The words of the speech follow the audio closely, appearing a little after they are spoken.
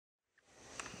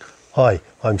Hi,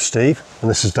 I'm Steve and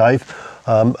this is Dave,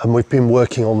 and we've been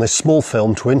working on this small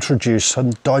film to introduce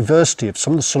some diversity of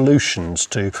some of the solutions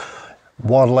to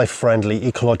wildlife friendly,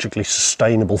 ecologically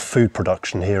sustainable food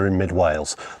production here in mid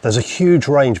Wales. There's a huge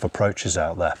range of approaches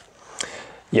out there.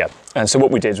 Yeah, and so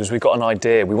what we did was we got an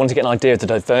idea, we wanted to get an idea of the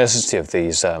diversity of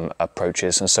these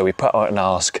approaches, and so we put out an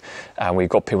ask and we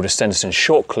got people to send us in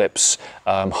short clips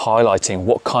highlighting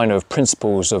what kind of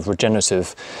principles of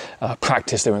regenerative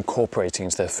practice they were incorporating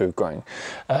into their food growing.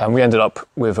 We ended up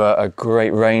with a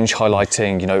great range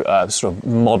highlighting, sort of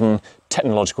modern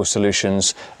technological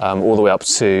solutions all the way up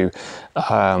to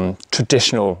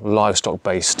traditional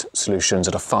livestock-based solutions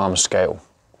at a farm scale.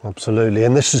 Absolutely,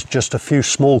 and this is just a few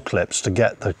small clips to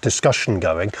get the discussion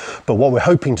going, but what we're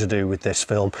hoping to do with this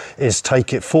film is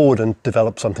take it forward and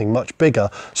develop something much bigger,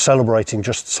 celebrating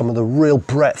just some of the real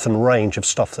breadth and range of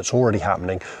stuff that's already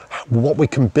happening, what we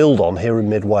can build on here in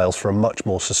mid Wales for a much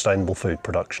more sustainable food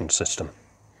production system.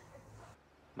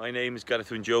 My name is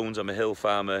Gareth Jones. I'm a hill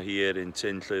farmer here in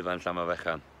TYMAWR and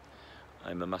TYMAWR.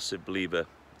 I'm a massive believer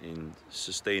in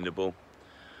sustainable,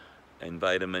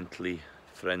 environmentally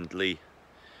friendly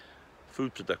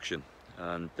food production,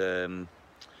 and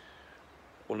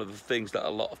one of the things that a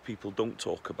lot of people don't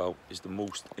talk about is the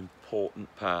most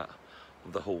important part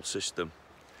of the whole system,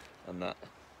 and that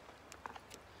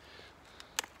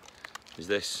is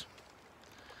this,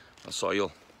 our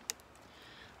soil.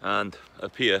 And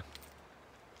up here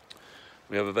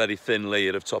we have a very thin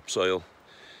layer of topsoil,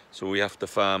 so we have to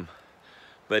farm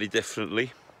very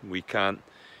differently. We can't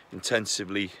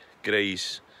intensively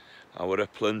graze our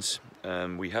uplands.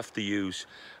 We have to use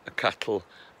a cattle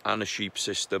and a sheep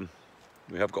system.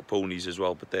 We have got ponies as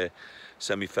well, but they're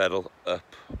semi-feral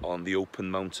up on the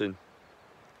open mountain.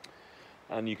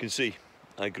 And you can see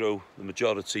I grow the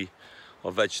majority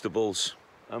of vegetables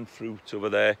and fruit over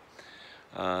there,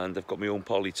 and I've got my own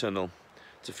polytunnel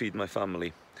to feed my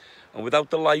family. And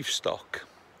without the livestock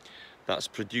that's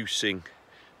producing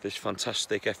this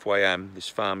fantastic FYM, this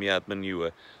farmyard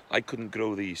manure, I couldn't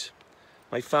grow these.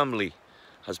 My family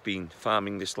has been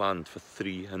farming this land for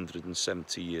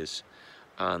 370 years,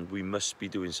 and we must be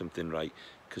doing something right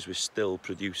because we're still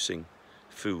producing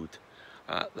food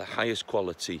at the highest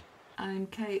quality. I'm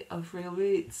Kate of Real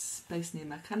Roots, based near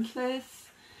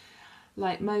MACHYNLLETH.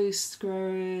 Like most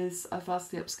growers, I've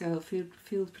vastly upscaled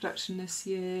field production this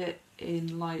year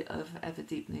in light of ever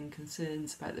deepening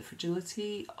concerns about the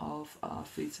fragility of our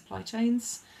food supply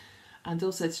chains, and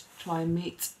also to try and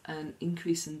meet an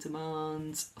increase in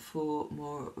demand for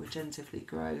more regeneratively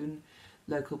grown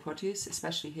local produce,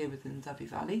 especially here within the Dyfi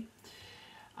Valley.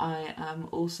 I am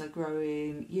also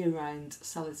growing year-round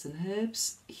salads and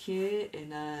herbs here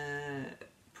in a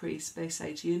pre-space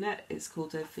age unit. It's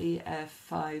called a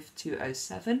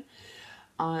VF5207.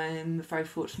 I'm very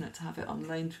fortunate to have it on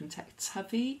loan from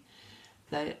TechTubby.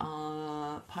 They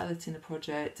are piloting a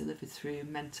project delivered through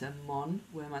Mentor Mon,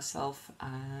 where myself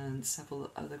and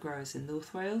several other growers in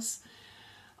North Wales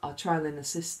are trialling the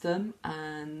system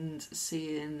and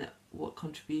seeing what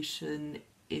contribution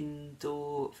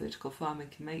indoor vertical farming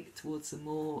can make towards a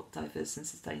more diverse and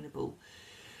sustainable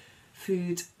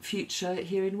food future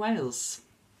here in Wales.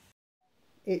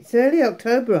 It's early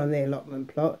October on the allotment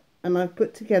plot, and I've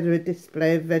put together a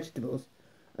display of vegetables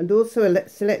and also a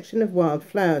selection of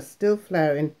wildflowers still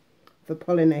flowering for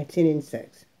pollinating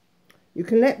insects. You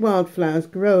can let wildflowers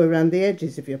grow around the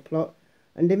edges of your plot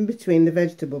and in between the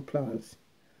vegetable plants.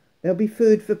 They'll be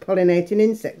food for pollinating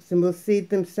insects and will seed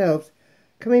themselves,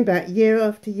 coming back year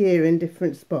after year in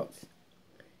different spots.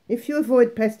 If you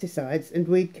avoid pesticides and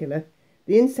weed killer,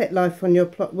 the insect life on your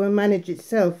plot will manage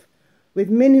itself with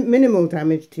minimal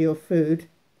damage to your food.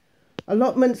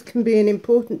 Allotments can be an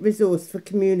important resource for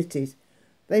communities.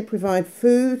 They provide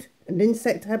food and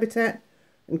insect habitat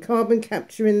and carbon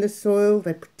capture in the soil.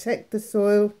 They protect the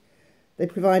soil. They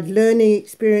provide learning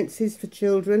experiences for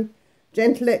children,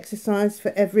 gentle exercise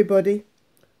for everybody,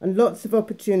 and lots of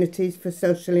opportunities for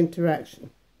social interaction.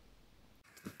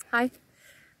 Hi,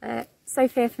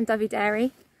 Sophia from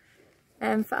WRFFC.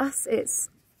 For us, it's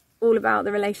all about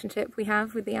the relationship we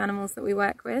have with the animals that we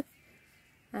work with.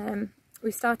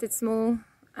 We started small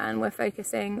and we're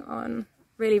focusing on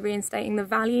really reinstating the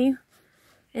value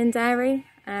in dairy,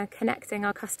 connecting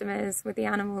our customers with the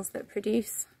animals that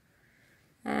produce.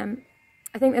 I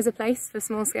think there's a place for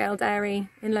small-scale dairy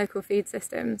in local food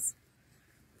systems.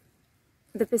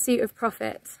 The pursuit of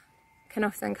profit can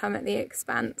often come at the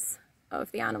expense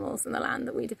of the animals and the land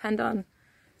that we depend on.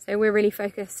 So we're really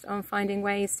focused on finding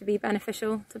ways to be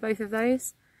beneficial to both of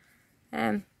those.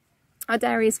 Our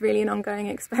dairy is really an ongoing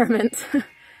experiment.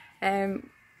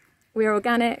 We're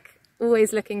organic,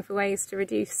 always looking for ways to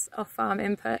reduce off-farm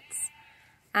inputs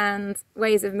and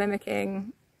ways of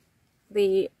mimicking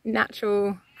the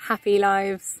natural, happy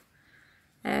lives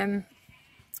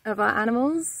of our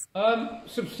animals.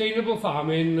 Sustainable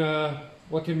farming,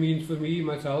 what it means for me,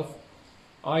 myself,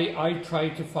 I try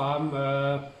to farm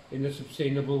in a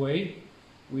sustainable way.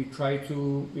 We try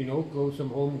to, grow some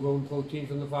homegrown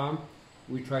proteins on the farm.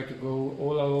 We try to grow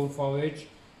all our own forage.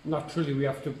 Naturally, we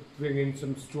have to bring in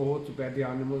some straw to bed the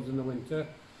animals in the winter.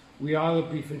 We are a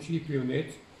beef and sheep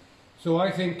unit. So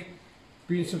I think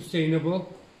being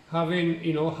sustainable, having,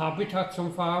 habitats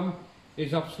on farm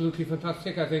is absolutely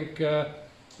fantastic. I think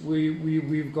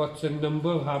we've got a number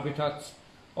of habitats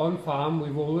on farm.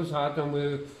 We've always had, and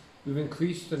we've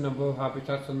increased the number of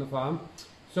habitats on the farm.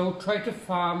 So try to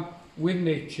farm with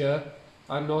nature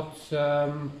and not,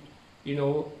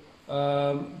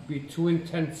 be too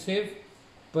intensive.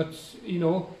 But,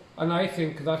 and I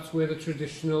think that's where the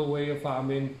traditional way of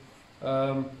farming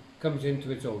comes into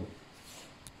its own.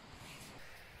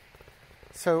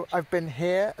 So I've been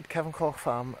here at Kevin Cork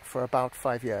Farm for about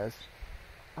 5 years,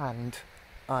 and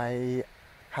I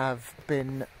have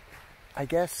been, I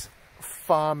guess,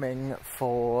 farming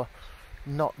for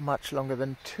not much longer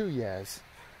than 2 years.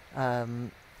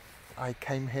 I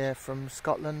came here from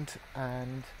Scotland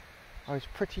and I was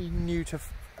pretty new to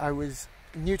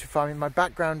farming. My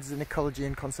background is in ecology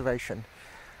and conservation,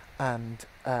 and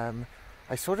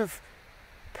I sort of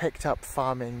picked up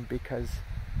farming because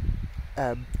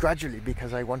gradually,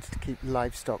 because I wanted to keep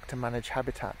livestock to manage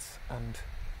habitats, and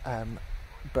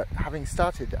but having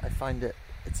started, I find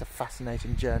it's a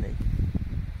fascinating journey.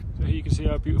 So here you can see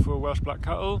our beautiful Welsh black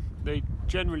cattle. They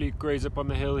generally graze up on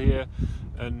the hill here,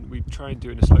 and we try and do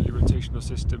it in a slightly rotational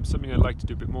system. Something I'd like to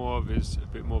do a bit more of is a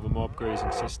bit more of a mob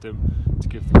grazing system to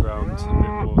give the ground a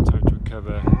bit more time to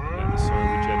recover and let the soil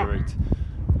regenerate.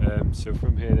 So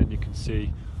from here then you can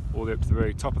see all the way up to the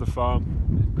very top of the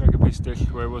farm, Gregor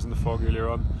Pistich, where it was in the fog earlier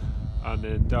on, and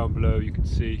then down below you can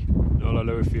see in all our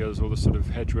lower fields all the sort of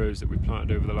hedgerows that we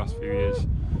planted over the last few years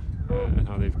and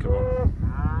how they've come on.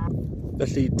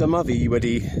 Felly dyma fi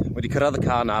wedi cyrraedd y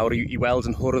car nawr i weld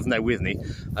yn hwrdd newydd ni,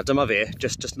 a dyma fe,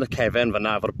 just yn y cefn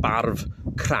fyna efo'r barf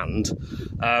crand.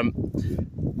 Maen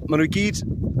nhw I gyd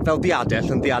fel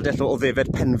diadell, yn diadell o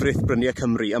ddefed Penfrith Bryniau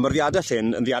Cymru, a mae'r diadell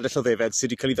hyn yn diadell o ddefed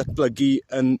sydd wedi cael ei ddatblygu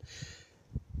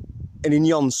yn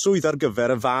unionswydd ar gyfer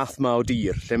y fath ma o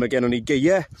dir, lle mae gennym ni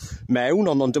geie mewn,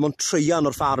 ond dim ond treian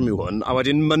o'r ffarm yw hwn, a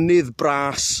wedyn mynydd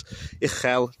bras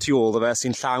uchel tu ôl o fe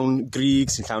sy'n llawn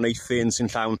grig, sy'n llawn eithyn, sy'n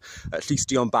llawn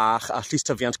llystion bach a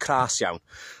llystyfiant cras iawn.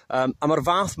 A mae'r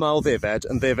fath ma o ddefed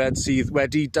yn ddefed sydd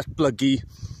wedi datblygu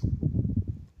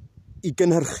I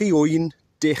gynhyrchu ŵyn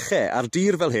dechau ar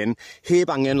dir fel hyn heb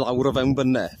angen lawr o fewn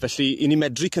bynnau. Felly I ni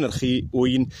medru cynhyrchu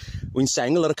ŵyn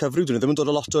sengl ar y cyfryw. Dyn nhw ddim yn dod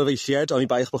o lot o efeilliad, ond I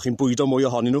bai eich bod chi'n bwydo mwy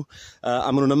ohonyn nhw.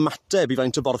 A maen nhw'n ymateb I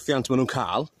faint o borthiant maen nhw'n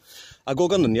cael. Ac o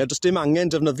ganlyniad, does dim angen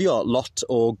defnyddio lot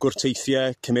o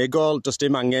gwrteithiau cemegol, does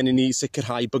dim angen I ni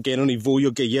sicrhau bod gennym ni fwy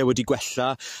o geie wedi gwella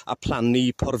a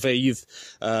plannu porfeidd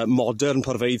modern,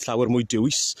 porfeidd llawer mwy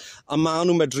dwys. A maen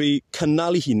nhw'n medru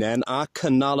cynnal I hunain a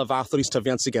cynnal y fath o'r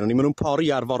istyfiant sydd gennym ni. Maen nhw'n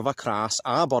pori ar forfa cras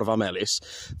a borfa melys,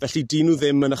 felly dyn nhw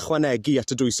ddim yn ychwanegu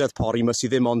at y dwysedd pori yma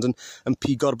sydd ddim ond yn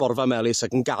pigo'r borfa melys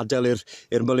ac yn gadael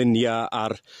i'r molynia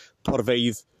a'r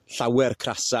porfeidd llawer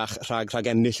crasach rhag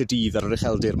ennill y dydd ar yr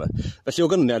ucheldir yma. Felly o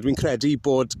ganlyniad, dwi'n credu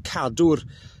bod cadw'r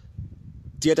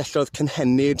diedelloedd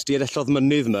cynhenid, diedelloedd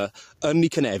mynydd yma yn I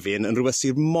cynefin yn rhywbeth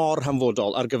sydd mor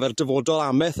hanfodol ar gyfer dyfodol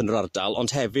ameth yn yr ardal,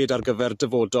 ond hefyd ar gyfer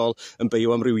dyfodol yn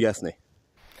bioamrywiaeth ni.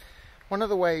 One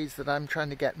of the ways that I'm trying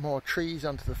to get more trees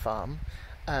onto the farm,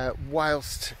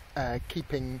 whilst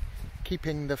keeping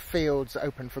the fields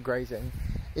open for grazing,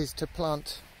 is to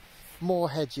plant more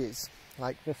hedges,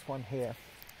 like this one here.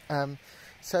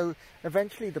 So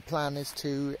eventually the plan is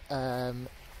to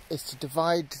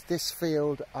divide this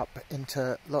field up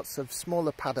into lots of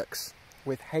smaller paddocks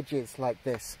with hedges like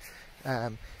this.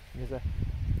 The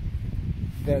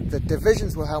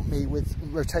divisions will help me with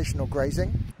rotational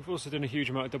grazing. We've also done a huge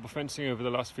amount of double fencing over the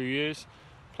last few years,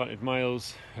 planted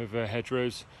miles of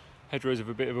hedgerows. Hedgerows have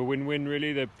a bit of a win-win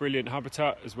really. They're brilliant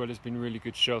habitat as well as being really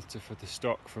good shelter for the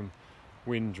stock from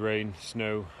wind, rain,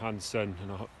 snow and sun on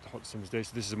a hot summer's day.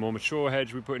 So this is a more mature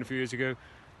hedge we put in a few years ago.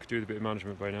 Could do with a bit of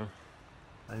management by now.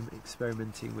 I'm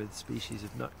experimenting with species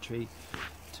of nut tree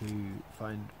to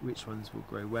find which ones will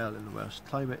grow well in the Welsh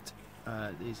climate.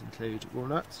 These include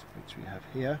walnuts, which we have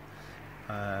here,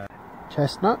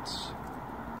 chestnuts,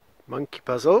 monkey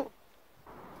puzzle,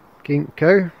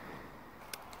 ginkgo,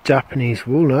 Japanese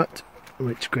walnut,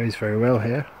 which grows very well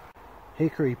here,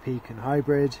 hickory pecan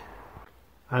hybrid,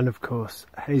 and of course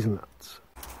hazelnuts.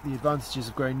 The advantages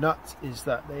of growing nuts is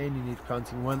that they only need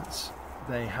planting once.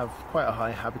 They have quite a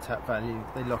high habitat value,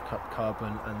 they lock up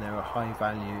carbon, and they're a high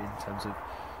value in terms of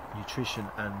nutrition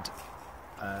and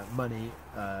money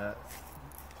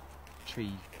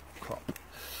tree crop.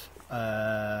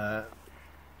 I'm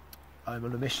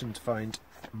on a mission to find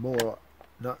more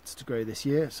nuts to grow this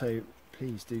year, so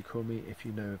please do call me if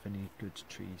you know of any good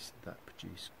trees that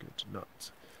produce good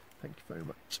nuts. Thank you very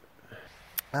much.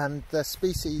 And the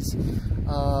species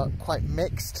are quite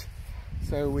mixed,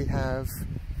 so we have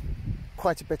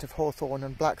quite a bit of hawthorn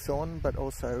and blackthorn, but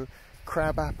also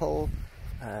crabapple,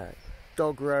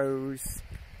 dog rose,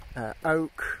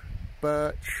 oak,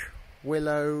 birch,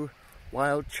 willow,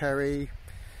 wild cherry,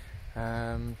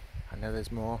 I know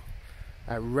there's more,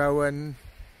 rowan,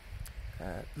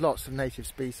 lots of native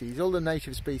species, all the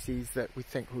native species that we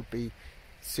think would be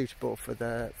suitable for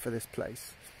this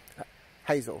place.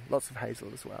 Hazel, lots of hazel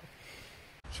as well.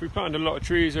 So we planted a lot of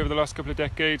trees over the last couple of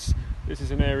decades. This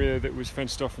is an area that was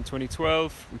fenced off in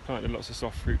 2012. We planted lots of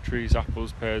soft fruit trees,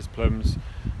 apples, pears, plums,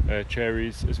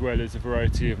 cherries, as well as a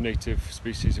variety of native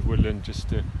species of woodland, just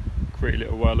to create a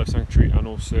little wildlife sanctuary, and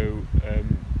also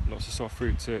lots of soft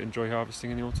fruit to enjoy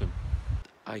harvesting in the autumn.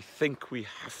 I think we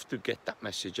have to get that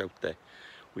message out there.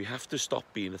 We have to stop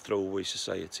being a throwaway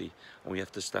society, and we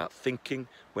have to start thinking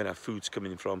where our food's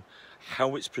coming from,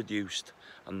 how it's produced,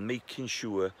 and making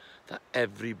sure that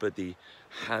everybody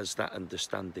has that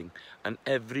understanding and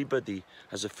everybody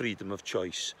has a freedom of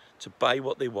choice to buy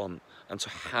what they want and to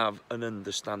have an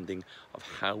understanding of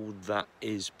how that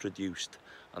is produced.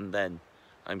 And then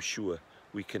I'm sure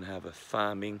we can have a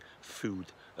farming food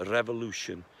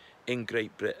revolution in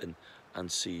Great Britain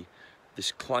and see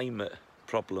this climate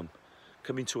problem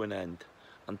coming to an end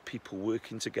and people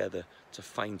working together to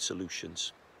find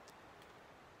solutions.